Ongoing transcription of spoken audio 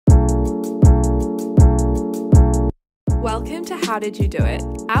Welcome to How Did You Do It?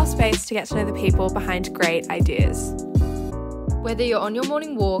 Our space to get to know the people behind great ideas. Whether you're on your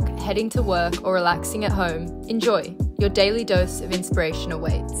morning walk, heading to work, or relaxing at home, enjoy. Your daily dose of inspiration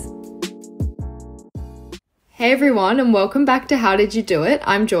awaits. Hey everyone, and welcome back to How Did You Do It?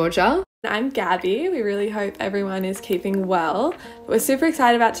 I'm Georgia. I'm Gabby. We really hope everyone is keeping well. We're super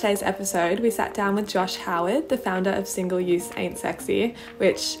excited about today's episode. We sat down with Josh Howard, the founder of Single Use Ain't Sexy,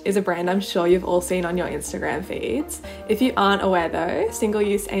 which is a brand I'm sure you've all seen on your Instagram feeds. If you aren't aware though, Single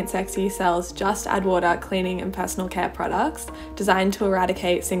Use Ain't Sexy sells just add water cleaning and personal care products designed to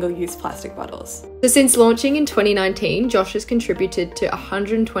eradicate single-use plastic bottles. So since launching in 2019, Josh has contributed to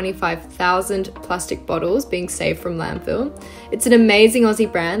 125,000 plastic bottles being saved from landfill. It's an amazing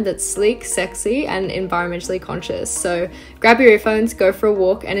Aussie brand that's sleek, sexy, and environmentally conscious. So grab your earphones, go for a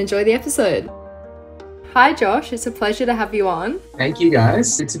walk, and enjoy the episode. Hi Josh, it's a pleasure to have you on. Thank you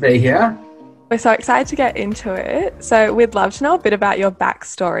guys, good to be here. We're so excited to get into it. So we'd love to know a bit about your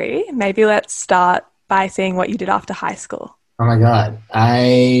backstory. Maybe let's start by seeing what you did after high school. Oh my God,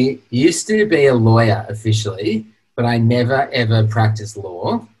 I used to be a lawyer officially, but I never ever practiced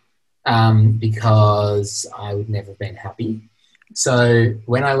law because I would never have been happy. So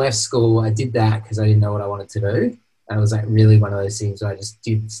when I left school, I did that because I didn't know what I wanted to do. And it was like really one of those things where I just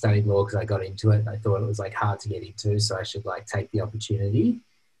did study law because I got into it and I thought it was like hard to get into, so I should like take the opportunity.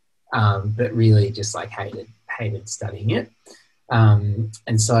 But really just like hated studying it. And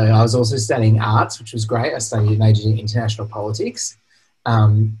so I was also studying arts, which was great. I majored in international politics.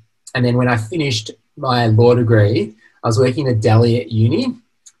 And then when I finished my law degree, I was working in a deli at uni,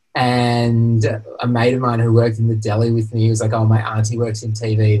 and a mate of mine who worked in the deli with me was like, oh, my auntie works in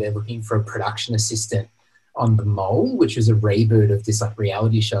TV. They're looking for a production assistant on The Mole, which was a reboot of this like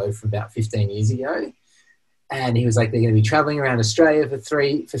reality show from about 15 years ago. And he was like, they're going to be traveling around Australia for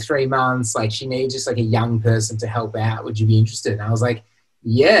three months. Like, she needs just like a young person to help out. Would you be interested? And I was like,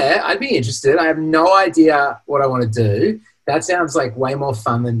 yeah, I'd be interested. I have no idea what I want to do. That sounds like way more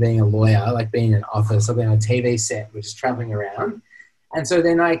fun than being a lawyer, like being in an office or being on a TV set, which is traveling around. And so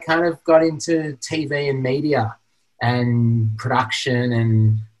then I kind of got into TV and media and production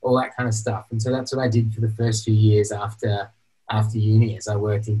and all that kind of stuff. And so that's what I did for the first few years after uni, as I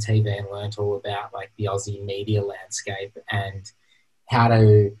worked in TV and learnt all about like the Aussie media landscape and how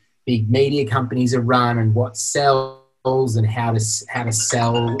big media companies are run and what sells and how to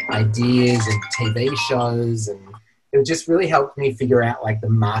sell ideas and TV shows. And it just really helped me figure out like the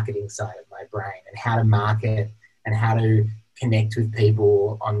marketing side of my brain and how to market and how to connect with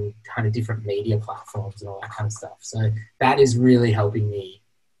people on kind of different media platforms and all that kind of stuff. So that is really helping me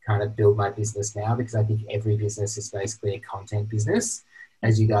kind of build my business now, because I think every business is basically a content business,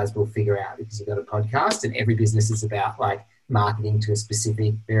 as you guys will figure out because you've got a podcast, and every business is about like marketing to a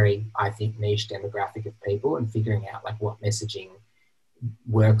specific, very, I think, niche demographic of people and figuring out like what messaging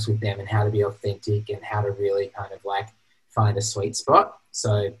works with them and how to be authentic and how to really kind of like find a sweet spot.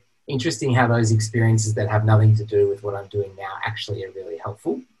 So interesting how those experiences that have nothing to do with what I'm doing now actually are really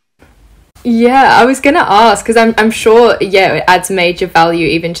helpful. Yeah, I was going to ask, because I'm sure, it adds major value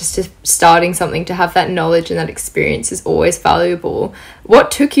even just to starting something. To have that knowledge and that experience is always valuable. What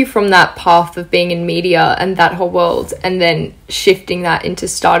took you from that path of being in media and that whole world and then shifting that into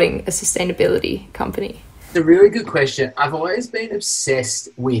starting a sustainability company? It's a really good question. I've always been obsessed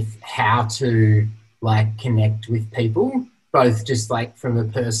with how to like connect with people, both just like from a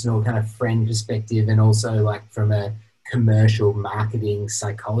personal kind of friend perspective and also like from a commercial marketing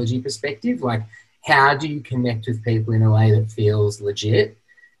psychology perspective. Like, how do you connect with people in a way that feels legit,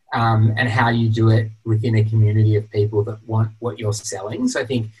 and how you do it within a community of people that want what you're selling. So I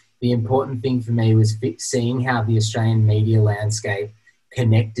think the important thing for me was seeing how the Australian media landscape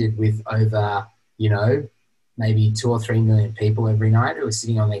connected with over, maybe 2 or 3 million people every night who were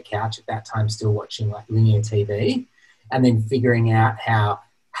sitting on their couch at that time still watching like linear TV, and then figuring out how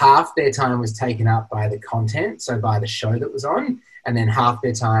half their time was taken up by the content, so by the show that was on, and then half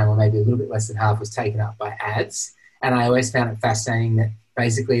their time, or maybe a little bit less than half, was taken up by ads. And I always found it fascinating that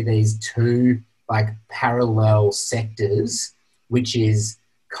basically these two like parallel sectors, which is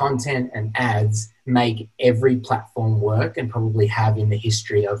content and ads, make every platform work and probably have in the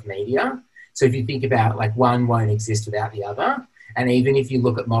history of media. So if you think about like one won't exist without the other. And even if you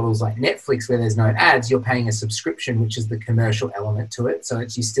look at models like Netflix where there's no ads, you're paying a subscription, which is the commercial element to it. So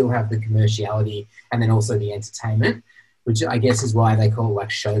you still have the commerciality and then also the entertainment, which I guess is why they call it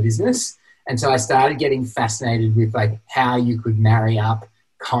like show business. And so I started getting fascinated with like how you could marry up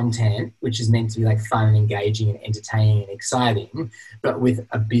content, which is meant to be like fun and engaging and entertaining and exciting, but with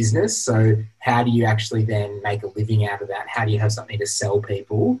a business. So how do you actually then make a living out of that? How do you have something to sell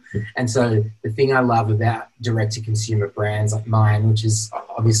people? And so the thing I love about direct-to-consumer brands like mine, which is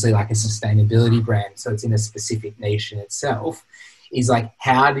obviously like a sustainability brand, so it's in a specific niche in itself, is like,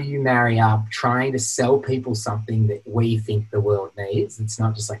 how do you marry up trying to sell people something that we think the world needs? It's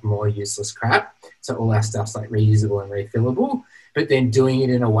not just like more useless crap. So all our stuff's like reusable and refillable, but then doing it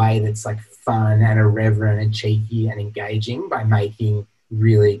in a way that's like fun and irreverent and cheeky and engaging by making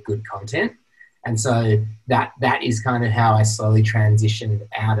really good content. And so that is kind of how I slowly transitioned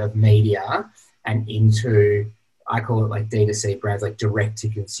out of media and into, I call it like D2C brands, like direct to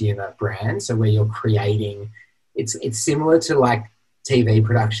consumer brands. So where you're creating, it's similar to like TV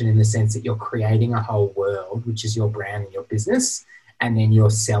production in the sense that you're creating a whole world, which is your brand and your business, and then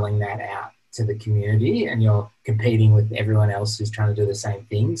you're selling that out to the community and you're competing with everyone else who's trying to do the same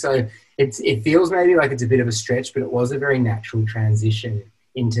thing. So it feels maybe like it's a bit of a stretch, but it was a very natural transition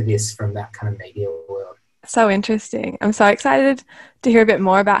into this from that kind of media world. So interesting. I'm so excited to hear a bit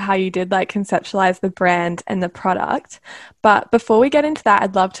more about how you did like conceptualize the brand and the product. But before we get into that,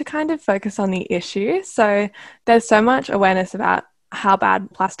 I'd love to kind of focus on the issue. So there's so much awareness about how bad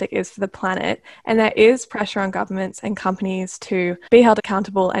plastic is for the planet, and there is pressure on governments and companies to be held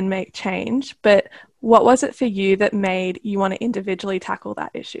accountable and make change. But what was it for you that made you want to individually tackle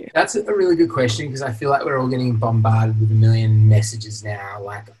that issue? That's a really good question, because I feel like we're all getting bombarded with a million messages now,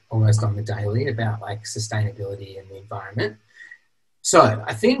 like almost on the daily, about like sustainability and the environment. So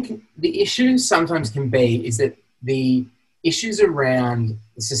I think the issue sometimes can be is that the issues around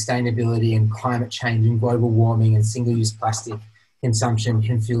sustainability and climate change and global warming and single-use plastic consumption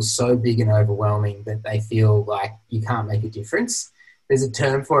can feel so big and overwhelming that they feel like you can't make a difference. There's a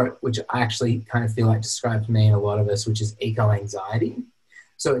term for it, which I actually kind of feel like describes me and a lot of us, which is eco-anxiety.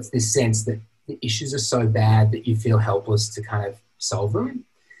 So it's this sense that the issues are so bad that you feel helpless to kind of solve them.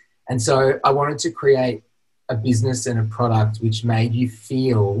 And so I wanted to create a business and a product which made you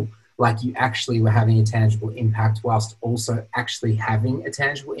feel like you actually were having a tangible impact whilst also actually having a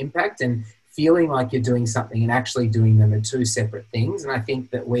tangible impact, and feeling like you're doing something and actually doing them are two separate things. And I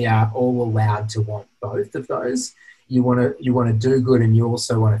think that we are all allowed to want both of those. You want to do good, and you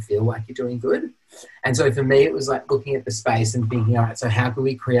also want to feel like you're doing good. And so for me, it was like looking at the space and thinking, all right, so how can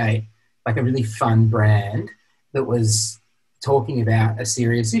we create like a really fun brand that was talking about a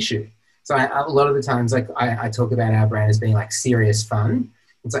serious issue? So a lot of the times, like I talk about our brand as being like serious fun.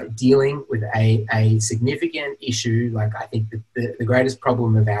 It's like dealing with a significant issue, like I think the greatest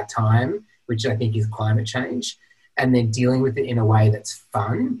problem of our time, which I think is climate change, and then dealing with it in a way that's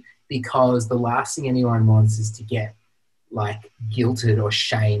fun, because the last thing anyone wants is to get like guilted or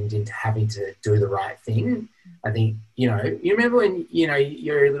shamed into having to do the right thing. I think, you remember when,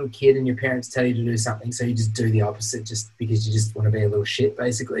 you're a little kid and your parents tell you to do something, so you just do the opposite just because you just want to be a little shit,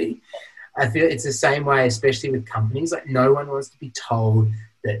 basically. I feel it's the same way, especially with companies. Like no one wants to be told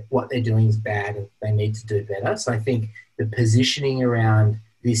that what they're doing is bad and they need to do better. So I think the positioning around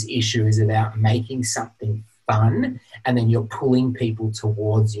this issue is about making something fun, and then you're pulling people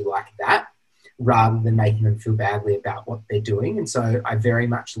towards you like that, rather than making them feel badly about what they're doing. And so I very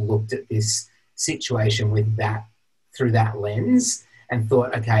much looked at this situation with that through that lens and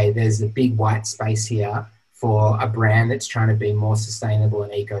thought, okay, there's a big white space here for a brand that's trying to be more sustainable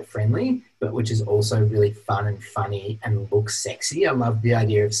and eco-friendly, but which is also really fun and funny and looks sexy. I love the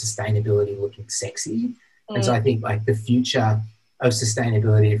idea of sustainability looking sexy. And so I think like the future of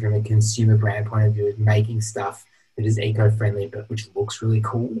sustainability from a consumer brand point of view is making stuff that is eco-friendly but which looks really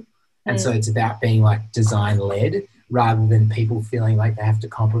cool. And so it's about being like design-led rather than people feeling like they have to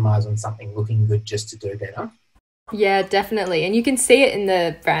compromise on something looking good just to do better. Yeah, definitely. And you can see it in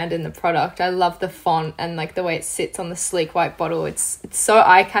the brand and the product. I love the font and like the way it sits on the sleek white bottle. It's so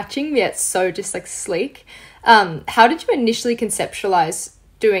eye-catching, yet so just like sleek. How did you initially conceptualize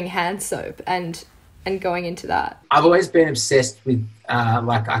doing hand soap and going into that? I've always been obsessed with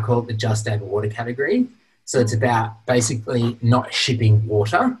like I call it the just add water category. So it's about basically not shipping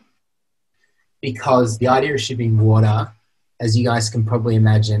water, because the idea of shipping water, as you guys can probably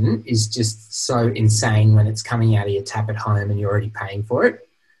imagine, is just so insane when it's coming out of your tap at home and you're already paying for it.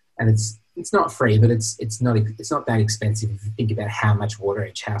 And it's not free, but it's not that expensive if you think about how much water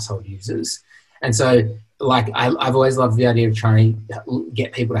each household uses. And so like I've always loved the idea of trying to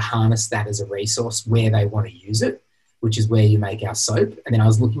get people to harness that as a resource where they want to use it, which is where you make our soap. And then I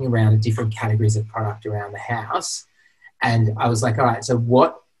was looking around at different categories of product around the house, and I was like, all right, so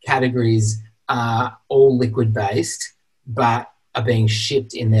what categories are all liquid based but are being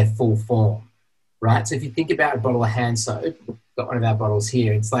shipped in their full form, right? So if you think about a bottle of hand soap, got one of our bottles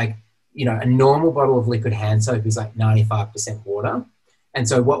here. It's like, you know, a normal bottle of liquid hand soap is like 95% water. And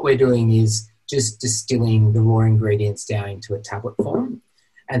so what we're doing is just distilling the raw ingredients down into a tablet form.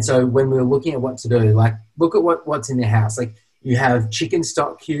 And so when we were looking at what to do, like look at what's in the house. Like you have chicken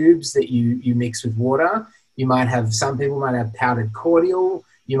stock cubes that you mix with water. You might have, some people might have powdered cordial.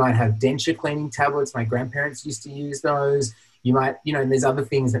 You might have denture cleaning tablets. My grandparents used to use those. You might, you know, and there's other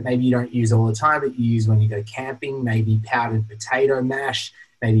things that maybe you don't use all the time, but you use when you go camping, maybe powdered potato mash,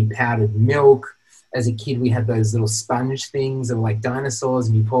 maybe powdered milk. As a kid, we had those little sponge things that were like dinosaurs,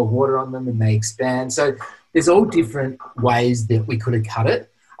 and you pour water on them and they expand. So there's all different ways that we could have cut it.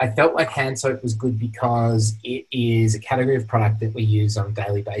 I felt like hand soap was good because it is a category of product that we use on a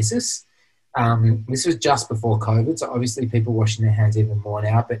daily basis. This was just before COVID, so obviously people washing their hands even more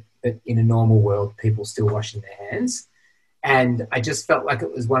now, but in a normal world, people still washing their hands. And I just felt like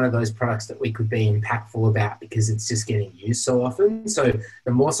it was one of those products that we could be impactful about because it's just getting used so often. So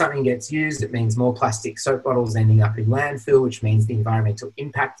the more something gets used, it means more plastic soap bottles ending up in landfill, which means the environmental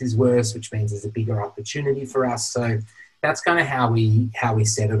impact is worse, which means there's a bigger opportunity for us. So that's kind of how we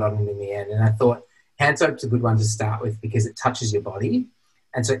settled on it in the end. And I thought hand soap's a good one to start with because it touches your body.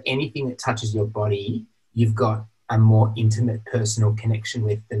 And so anything that touches your body, you've got a more intimate personal connection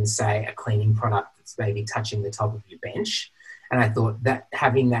with than, say, a cleaning product that's maybe touching the top of your bench. And I thought that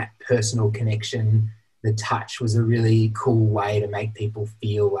having that personal connection, the touch, was a really cool way to make people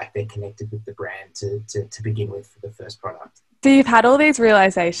feel like they're connected with the brand to begin with for the first product. So you've had all these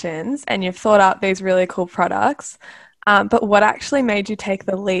realizations and you've thought up these really cool products, but what actually made you take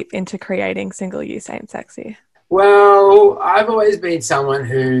the leap into creating Single Use Ain't Sexy? Well, I've always been someone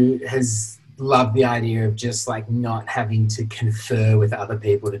who has loved the idea of just like not having to confer with other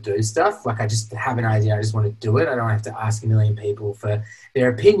people to do stuff. Like I just have an idea, I just want to do it. I don't have to ask a million people for their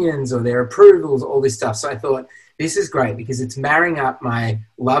opinions or their approvals, all this stuff. So I thought this is great because it's marrying up my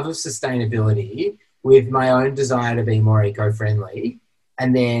love of sustainability with my own desire to be more eco-friendly,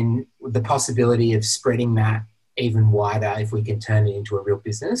 and then the possibility of spreading that even wider if we can turn it into a real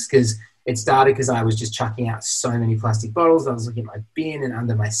business. Because it started because I was just chucking out so many plastic bottles. I was looking at my bin and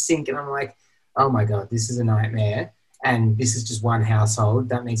under my sink and I'm like, oh my God, this is a nightmare. And this is just one household.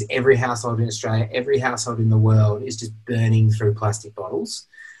 That means every household in Australia, every household in the world is just burning through plastic bottles.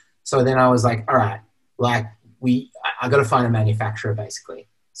 So then I was like, all right, like I got to find a manufacturer basically.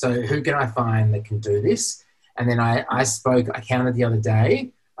 So who can I find that can do this? And then I counted the other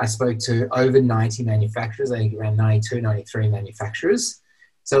day, I spoke to over 90 manufacturers, I think around 92, 93 manufacturers.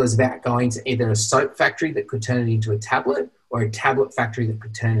 So it was about going to either a soap factory that could turn it into a tablet or a tablet factory that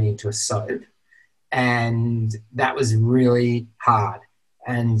could turn it into a soap. And that was really hard.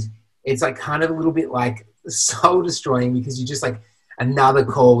 And it's like kind of a little bit like soul destroying because you just like another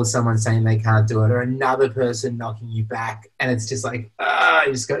call with someone saying they can't do it or another person knocking you back. And it's just like,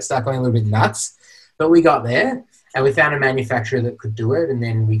 you just start going a little bit nuts. But we got there and we found a manufacturer that could do it. And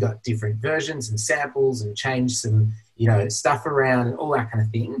then we got different versions and samples and changed some, stuff around and all that kind of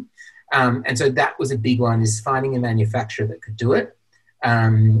thing. And so that was a big one, is finding a manufacturer that could do it.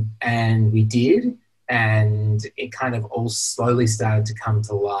 And we did. And it kind of all slowly started to come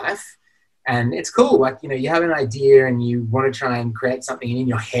to life. And it's cool. Like, you have an idea and you want to try and create something, and in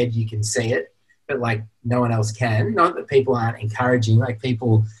your head you can see it, but like no one else can. Not that people aren't encouraging, like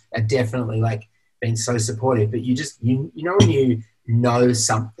people are definitely like being so supportive, but you just, when you know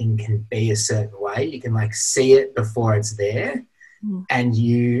something can be a certain way, you can like see it before it's there. And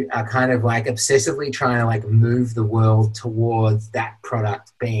you are kind of like obsessively trying to like move the world towards that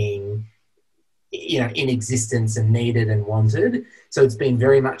product being, in existence and needed and wanted. So it's been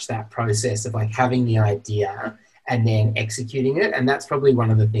very much that process of like having the idea and then executing it. And that's probably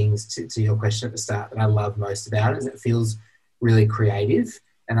one of the things to your question at the start that I love most about it, is it feels really creative.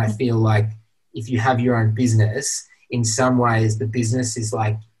 And I feel like if you have your own business, in some ways the business is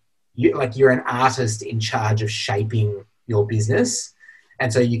like you're an artist in charge of shaping your business.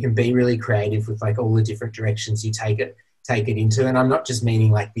 And so you can be really creative with like all the different directions you take it into. And I'm not just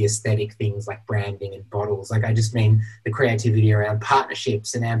meaning like the aesthetic things like branding and bottles. Like I just mean the creativity around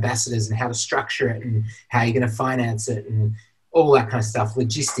partnerships and ambassadors and how to structure it and how you're going to finance it and all that kind of stuff,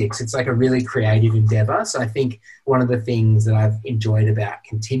 logistics. It's like a really creative endeavor. So I think one of the things that I've enjoyed about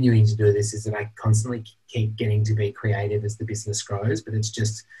continuing to do this is that I constantly keep getting to be creative as the business grows, but it's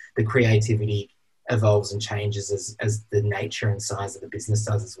just the creativity evolves and changes as the nature and size of the business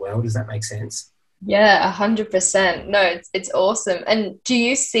does as well. Does that make sense? Yeah, 100%. No, it's awesome. And do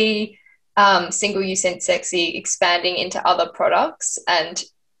you see Single Use Ain't Sexy expanding into other products and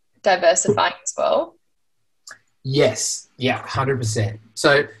diversifying as well? Yes. Yeah, 100%.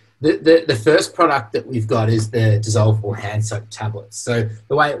 So The first product that we've got is the dissolvable hand soap tablets. So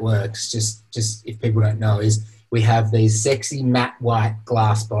the way it works, just if people don't know, is we have these sexy matte white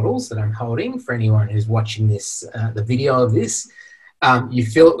glass bottles that I'm holding for anyone who's watching this, the video of this. You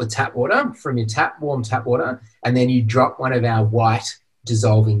fill it with tap water from your warm tap water, and then you drop one of our white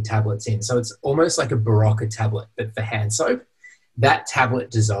dissolving tablets in. So it's almost like a Barocca tablet, but for hand soap. That tablet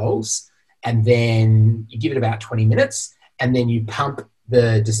dissolves, and then you give it about 20 minutes, and then you pump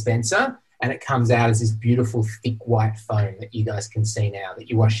the dispenser, and it comes out as this beautiful thick white foam that you guys can see now that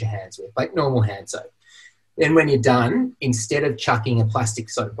you wash your hands with, like normal hand soap. Then when you're done, instead of chucking a plastic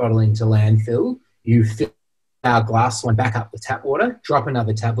soap bottle into landfill, you fill our glass one back up with tap water, drop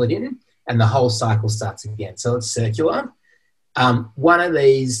another tablet in, and the whole cycle starts again. So it's circular. One of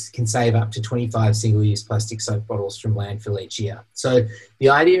these can save up to 25 single-use plastic soap bottles from landfill each year. So the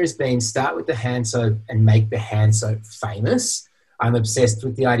idea has been start with the hand soap and make the hand soap famous. I'm obsessed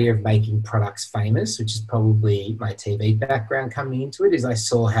with the idea of making products famous, which is probably my TV background coming into it, is I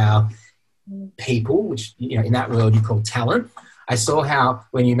saw how people, which, you know, in that world you call talent, I saw how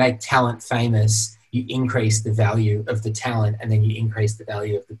when you make talent famous, you increase the value of the talent and then you increase the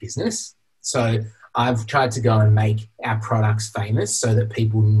value of the business. So I've tried to go and make our products famous so that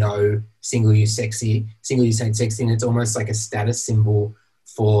people know single-use ain't sexy, and it's almost like a status symbol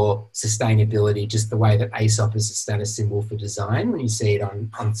for sustainability, just the way that Aesop is a status symbol for design when you see it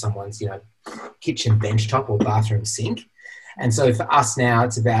on someone's, you know, kitchen benchtop or bathroom sink. And so for us now,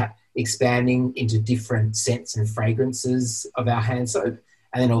 it's about expanding into different scents and fragrances of our hand soap,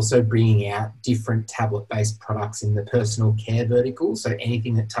 and then also bringing out different tablet-based products in the personal care vertical, so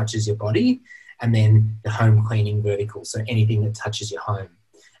anything that touches your body, and then the home cleaning vertical, so anything that touches your home.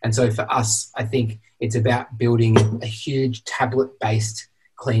 And so for us, I think it's about building a huge tablet-based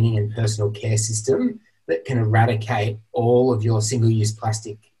cleaning and personal care system that can eradicate all of your single-use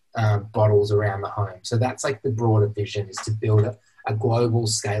plastic bottles around the home. So that's like the broader vision, is to build a global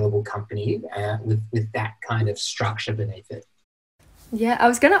scalable company with that kind of structure beneath it. Yeah, I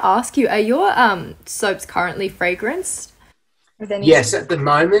was going to ask you, are your soaps currently fragranced? Yes, at the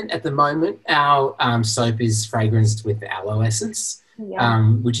moment, our soap is fragranced with aloe essence,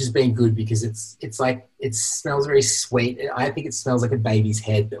 which has been good because it's like, it smells very sweet. I think it smells like a baby's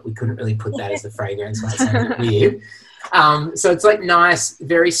head, but we couldn't really put that as the fragrance. That's a bit weird. So it's like nice,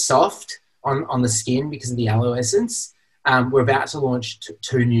 very soft on the skin because of the aloe essence. We're about to launch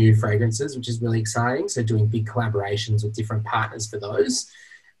two new fragrances, which is really exciting. So doing big collaborations with different partners for those.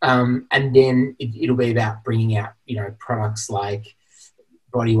 And then it'll be about bringing out, you know, products like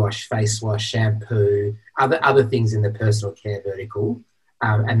body wash, face wash, shampoo, other things in the personal care vertical,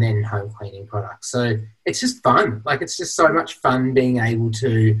 and then home cleaning products. So it's just fun. Like, it's just so much fun being able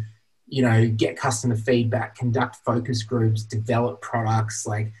to, you know, get customer feedback, conduct focus groups, develop products,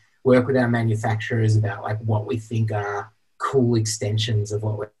 like work with our manufacturers about like what we think are cool extensions of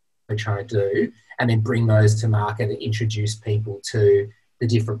what we're trying to do, and then bring those to market and introduce people to the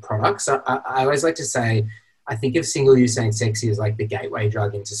different products. I always like to say, I think of single-use ain't sexy as like the gateway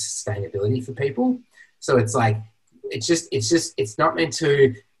drug into sustainability for people. So it's like, it's not meant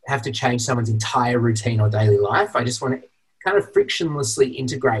to have to change someone's entire routine or daily life. I just want to kind of frictionlessly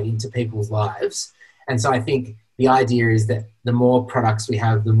integrate into people's lives. And so I think the idea is that the more products we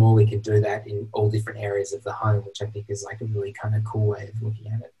have, the more we can do that in all different areas of the home, which I think is like a really kind of cool way of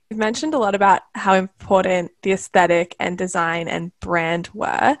looking at it. You've mentioned a lot about how important the aesthetic and design and brand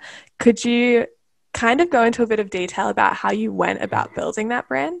were. Could you kind of go into a bit of detail about how you went about building that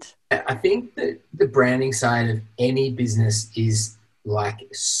brand? I think that the branding side of any business is like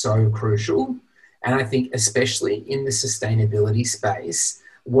so crucial. And I think especially in the sustainability space,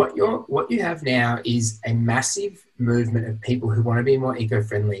 what you have now is a massive movement of people who want to be more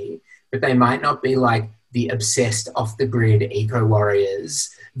eco-friendly, but they might not be like the obsessed off-the-grid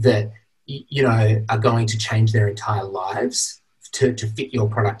eco-warriors that, you know, are going to change their entire lives to fit your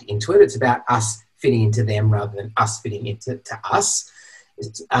product into it. It's about us fitting into them rather than us fitting into us.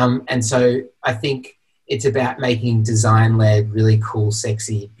 And so I think it's about making design-led, really cool,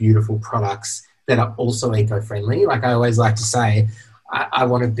 sexy, beautiful products that are also eco-friendly. Like I always like to say, I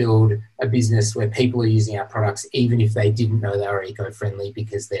want to build a business where people are using our products even if they didn't know they were eco-friendly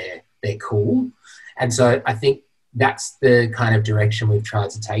because they're cool. And so I think that's the kind of direction we've tried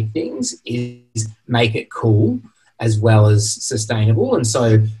to take things, is make it cool as well as sustainable. And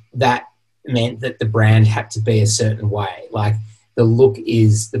so that meant that the brand had to be a certain way. Like the look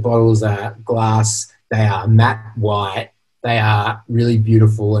is, the bottles are glass, they are matte white, they are really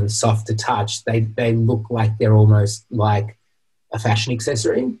beautiful and soft to touch. They look like they're almost like a fashion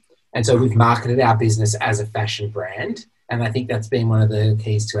accessory. And so we've marketed our business as a fashion brand. And I think that's been one of the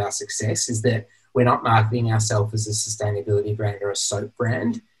keys to our success, is that we're not marketing ourselves as a sustainability brand or a soap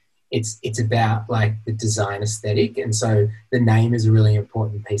brand. It's about like the design aesthetic. And so the name is a really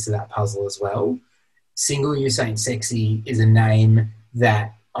important piece of that puzzle as well. Single Use Ain't Sexy is a name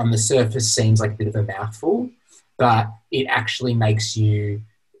that on the surface seems like a bit of a mouthful, but it actually makes you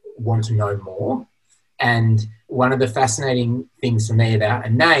want to know more. And one of the fascinating things for me about a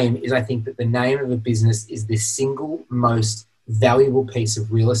name is I think that the name of a business is the single most valuable piece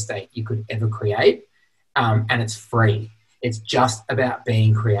of real estate you could ever create, and it's free. It's just about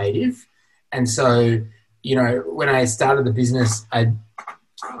being creative. And so, you know, when I started the business, I'd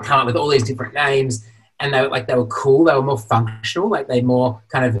come up with all these different names, and they were cool. They were more functional. Like they more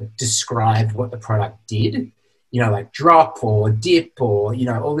kind of described what the product did, you know, like drop or dip or, you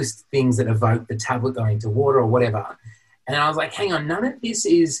know, all these things that evoke the tablet going to water or whatever. And I was like, hang on, none of this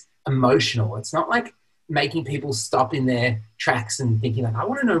is emotional. It's not like making people stop in their tracks and thinking like, I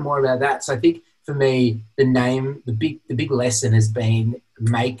want to know more about that. So I think for me, the name, the big lesson has been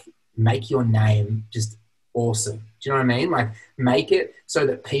make your name just awesome. Do you know what I mean? Like make it so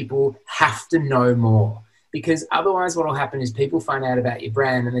that people have to know more, because otherwise what will happen is people find out about your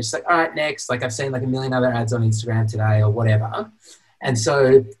brand and they're just like, all right, next. Like I've seen like a million other ads on Instagram today or whatever. And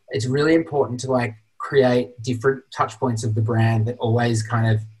so it's really important to like create different touch points of the brand that always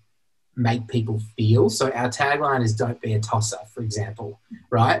kind of make people feel. So our tagline is don't be a tosser, for example,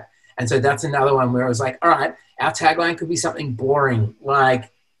 right? And so that's another one where I was like, all right, our tagline could be something boring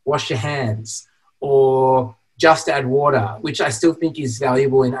like wash your hands or just add water, which I still think is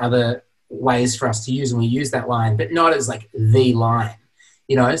valuable in other ways for us to use, and we use that line, but not as like the line,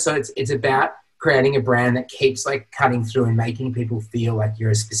 you know? So it's about creating a brand that keeps like cutting through and making people feel like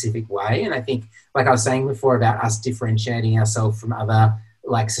you're a specific way. And I think, like I was saying before about us differentiating ourselves from other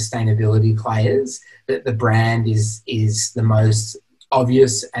like sustainability players, that the brand is the most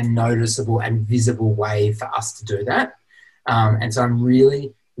obvious and noticeable and visible way for us to do that. And so I'm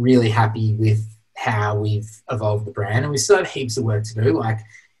really, really happy with how we've evolved the brand, and we still have heaps of work to do. Like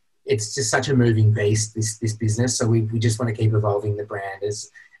it's just such a moving beast, this business. So we just want to keep evolving the brand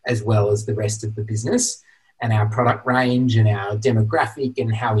as well as the rest of the business and our product range and our demographic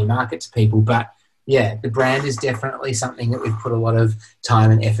and how we market to people. But yeah, the brand is definitely something that we've put a lot of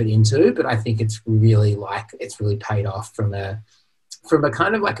time and effort into, but I think it's really paid off from a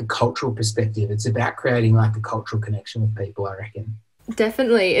kind of like a cultural perspective. It's about creating like a cultural connection with people, I reckon.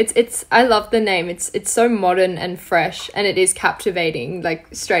 Definitely. It's I love the name. It's so modern and fresh, and it is captivating like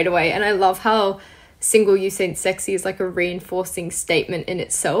straight away. And I love how Single Use Ain't Sexy is like a reinforcing statement in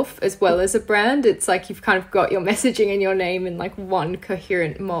itself as well as a brand. It's like you've kind of got your messaging and your name in like one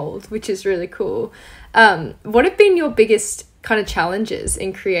coherent mold, which is really cool. What have been your biggest kind of challenges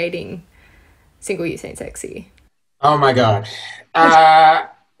in creating Single Use Ain't Sexy? Oh my God.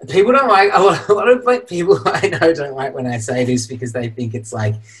 People don't like, a lot of like people I know don't like when I say this, because they think it's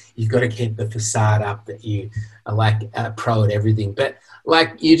like you've got to keep the facade up that you are like a pro at everything. But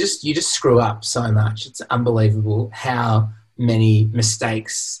like you just screw up so much. It's unbelievable how many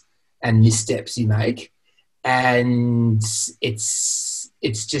mistakes and missteps you make. And it's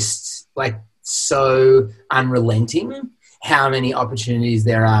just like so unrelenting how many opportunities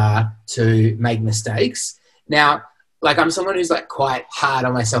there are to make mistakes. Now, like I'm someone who's like quite hard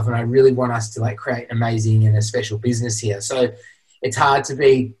on myself, and I really want us to like create an amazing and a special business here. So it's hard to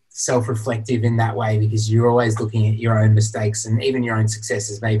be self-reflective in that way, because you're always looking at your own mistakes and even your own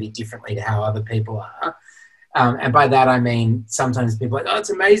successes maybe differently to how other people are. And by that, I mean, sometimes people are like, oh,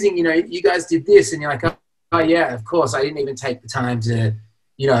 it's amazing. You know, you guys did this. And you're like, oh yeah, of course. I didn't even take the time to,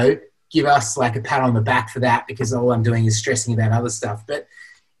 you know, give us like a pat on the back for that, because all I'm doing is stressing about other stuff. But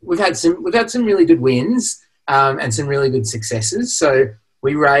we've had some really good wins. And some really good successes. So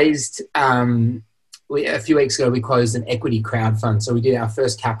we raised, a few weeks ago, we closed an equity crowdfund. So we did our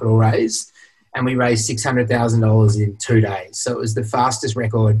first capital raise, and we raised $600,000 in 2 days. So it was the fastest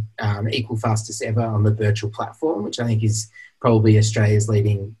record, equal fastest ever on the virtual platform, which I think is probably Australia's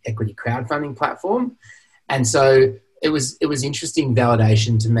leading equity crowdfunding platform. And so it was interesting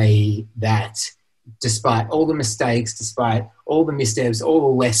validation to me that despite all the mistakes, despite all the missteps, all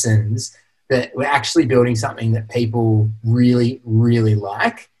the lessons, that we're actually building something that people really, really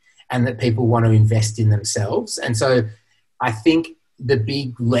like, and that people want to invest in themselves. And so I think the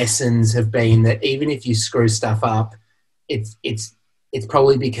big lessons have been that even if you screw stuff up, it's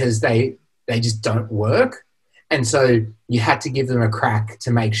probably because they just don't work. And so you had to give them a crack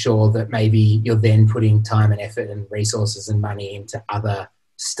to make sure that maybe you're then putting time and effort and resources and money into other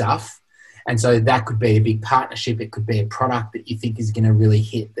stuff. And so that could be a big partnership. It could be a product that you think is going to really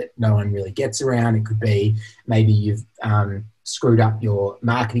hit that no one really gets around. It could be maybe you've screwed up your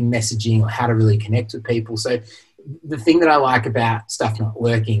marketing messaging or how to really connect with people. So the thing that I like about stuff not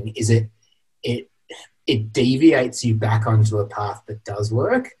working is it deviates you back onto a path that does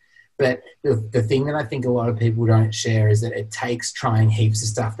work. But the thing that I think a lot of people don't share is that it takes trying heaps of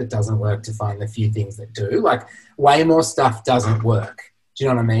stuff that doesn't work to find the few things that do. Like, way more stuff doesn't work. Do you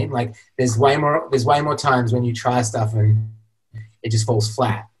know what I mean? Like, there's way more times when you try stuff and it just falls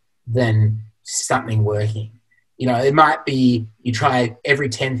flat than something working. You know, it might be you try every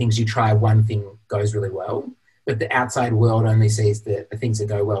 10 things you try, one thing goes really well, but the outside world only sees the things that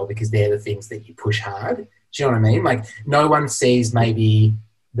go well because they're the things that you push hard. Do you know what I mean? Like, no one sees maybe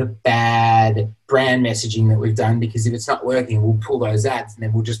the bad brand messaging that we've done, because if it's not working, we'll pull those ads and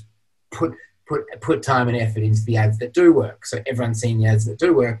then we'll just put time and effort into the ads that do work. So everyone's seeing the ads that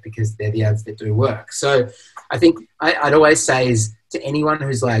do work because they're the ads that do work. So I think I'd always say is to anyone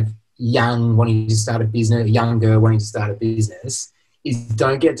who's like young, wanting to start a business, a young girl wanting to start a business, is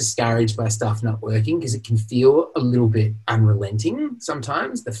don't get discouraged by stuff not working, because it can feel a little bit unrelenting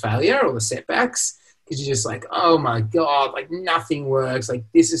sometimes, the failure or the setbacks. Because you're just like, oh my God, like nothing works. Like,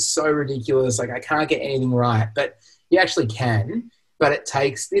 this is so ridiculous. Like, I can't get anything right. But you actually can. But it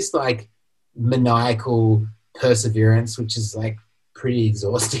takes this like maniacal perseverance, which is like pretty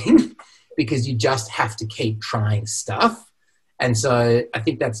exhausting because you just have to keep trying stuff. And so I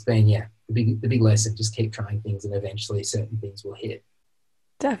think that's been, the big lesson. Just keep trying things and eventually certain things will hit.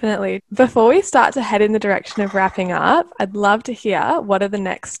 Definitely. Before we start to head in the direction of wrapping up, I'd love to hear, what are the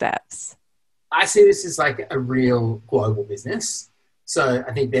next steps? I see this as like a real global business. So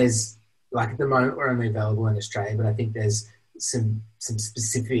I think there's, like, at the moment we're only available in Australia, but I think there's some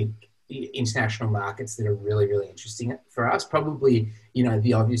specific international markets that are really, really interesting for us. Probably, you know,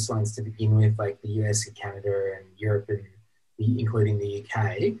 the obvious ones to begin with, like the US and Canada and Europe and including the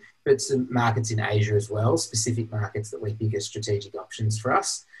UK, but some markets in Asia as well, specific markets that we think are strategic options for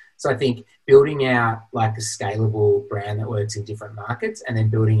us. So I think building out like a scalable brand that works in different markets, and then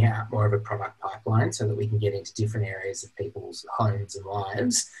building out more of a product pipeline so that we can get into different areas of people's homes and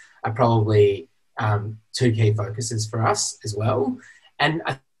lives are probably two key focuses for us as well. And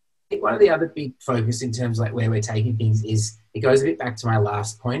I think one of the other big focus in terms of like where we're taking things is, it goes a bit back to my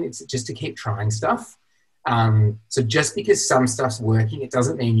last point. It's just to keep trying stuff. So just because some stuff's working, it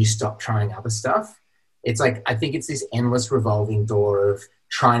doesn't mean you stop trying other stuff. It's like, I think it's this endless revolving door of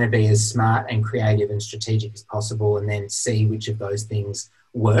trying to be as smart and creative and strategic as possible, and then see which of those things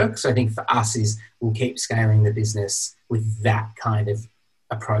work. So I think for us is we'll keep scaling the business with that kind of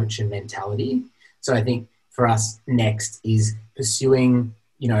approach and mentality. So I think for us next is pursuing,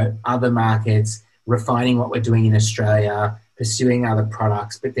 you know, other markets, refining what we're doing in Australia, pursuing other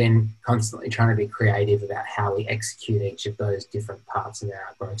products, but then constantly trying to be creative about how we execute each of those different parts of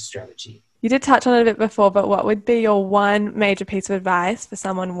our growth strategy. You did touch on it a bit before, but what would be your one major piece of advice for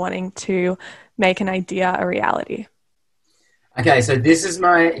someone wanting to make an idea a reality? Okay, so this is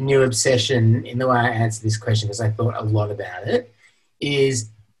my new obsession in the way I answer this question, because I thought a lot about it,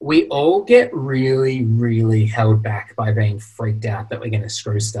 is we all get really, really held back by being freaked out that we're going to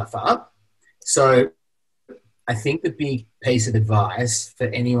screw stuff up. So I think the big piece of advice for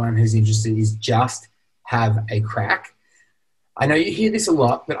anyone who's interested is just have a crack. I know you hear this a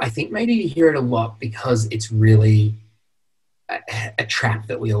lot, but I think maybe you hear it a lot because it's really a trap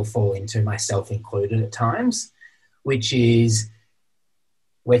that we all fall into, myself included at times, which is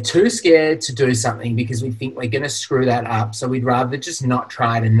we're too scared to do something because we think we're going to screw that up. So we'd rather just not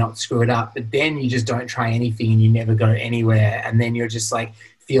try it and not screw it up. But then you just don't try anything and you never go anywhere. And then you're just like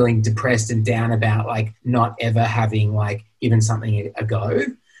feeling depressed and down about like not ever having like given something a go.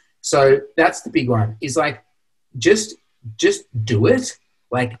 So that's the big one, is like just do it.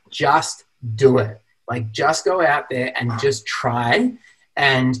 Like, just do it. Like, just go out there and just try.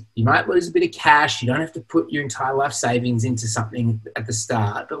 And you might lose a bit of cash. You don't have to put your entire life savings into something at the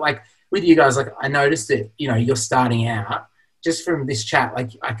start. But like with you guys, like I noticed that, you know, you're starting out just from this chat. Like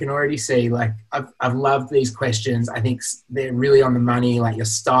I can already see, like I've loved these questions. I think they're really on the money. Like your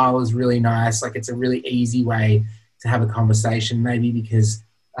style is really nice. Like it's a really easy way to have a conversation, maybe because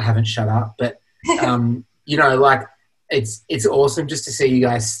I haven't shut up. But, you know, like, it's awesome just to see you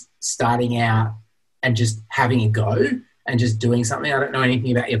guys starting out and just having a go and just doing something. I don't know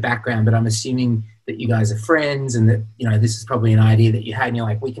anything about your background, but I'm assuming that you guys are friends and that, you know, this is probably an idea that you had and you're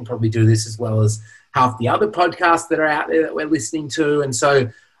like, we can probably do this as well as half the other podcasts that are out there that we're listening to. And so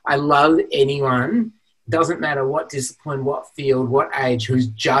I love anyone, doesn't matter what discipline, what field, what age, who's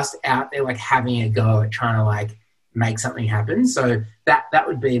just out there like having a go at trying to like make something happen. So that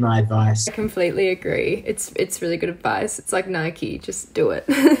would be my advice. I completely agree. It's really good advice. It's like Nike, just do it.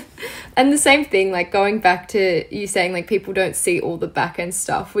 And the same thing, like going back to you saying like people don't see all the back end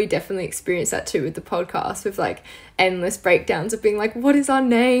stuff. We definitely experience that too with the podcast, with like endless breakdowns of being like, what is our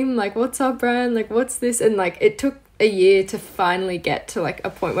name? Like, what's our brand? Like, what's this? And like it took a year to finally get to like a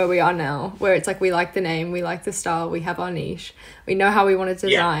point where we are now, where it's like we like the name, we like the style, we have our niche, we know how we want to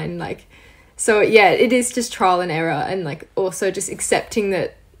design. Like, so yeah, it is just trial and error, and like also just accepting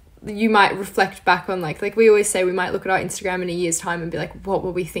that you might reflect back on like we always say, we might look at our Instagram in a year's time and be like, what were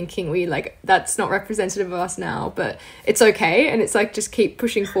we thinking? We like, that's not representative of us now, but it's okay. And it's like, just keep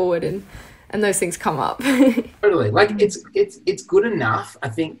pushing forward, and those things come up. Totally. Like it's good enough. I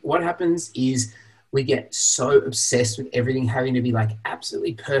think what happens is we get so obsessed with everything having to be like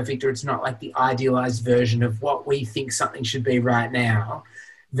absolutely perfect, or it's not like the idealized version of what we think something should be right now,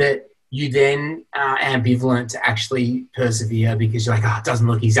 that you then are ambivalent to actually persevere, because you're like, oh, it doesn't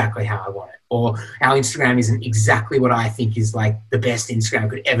look exactly how I want it. Or our Instagram isn't exactly what I think is like the best Instagram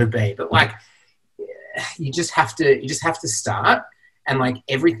could ever be. But like, you just have to start, and like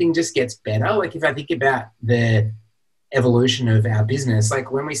everything just gets better. Like if I think about the evolution of our business,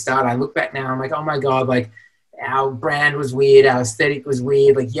 like when we started, I look back now, I'm like, oh my God, like our brand was weird, our aesthetic was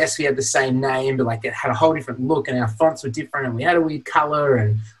weird. Like, yes, we had the same name, but like it had a whole different look, and our fonts were different, and we had a weird color,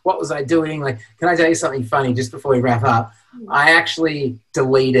 and what was I doing? Like, can I tell you something funny just before we wrap up? I actually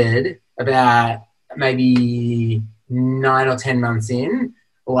deleted about maybe 9 or 10 months in,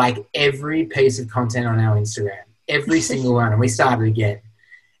 like every piece of content on our Instagram, every single one, and we started again.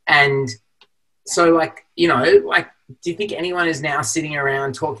 And so like, you know, like, do you think anyone is now sitting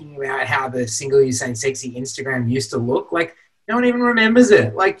around talking about how the Single Use Ain't Sexy Instagram used to look? Like, no one even remembers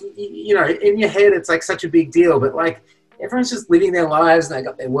it. Like, you know, in your head, it's like such a big deal, but like everyone's just living their lives, and they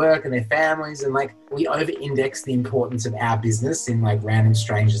got their work and their families, and like we over-index the importance of our business in like random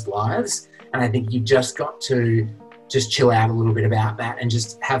strangers' lives. And I think you just got to just chill out a little bit about that and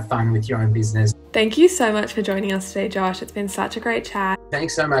just have fun with your own business. Thank you so much for joining us today, Josh. It's been such a great chat.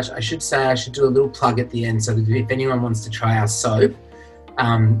 Thanks so much. I should say I should do a little plug at the end, so that if anyone wants to try our soap,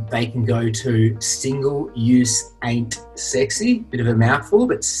 they can go to Single Use Ain't Sexy, bit of a mouthful,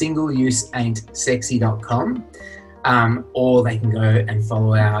 but singleuseaintsexy.com, or they can go and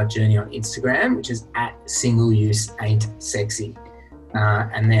follow our journey on Instagram, which is at Single Use Ain't Sexy.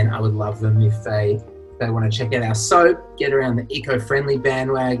 And then I would love them if they want to check out our soap, get around the eco-friendly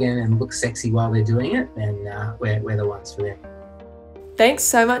bandwagon and look sexy while they're doing it, then we're the ones for them. Thanks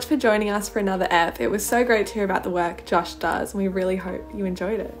so much for joining us for another ep. It was so great to hear about the work Josh does, and we really hope you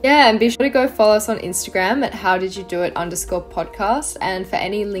enjoyed it. Yeah, and be sure to go follow us on Instagram at howdidyoudoit_podcast, and for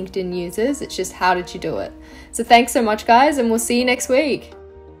any LinkedIn users, it's just how did you do it. So thanks so much, guys, and we'll see you next week.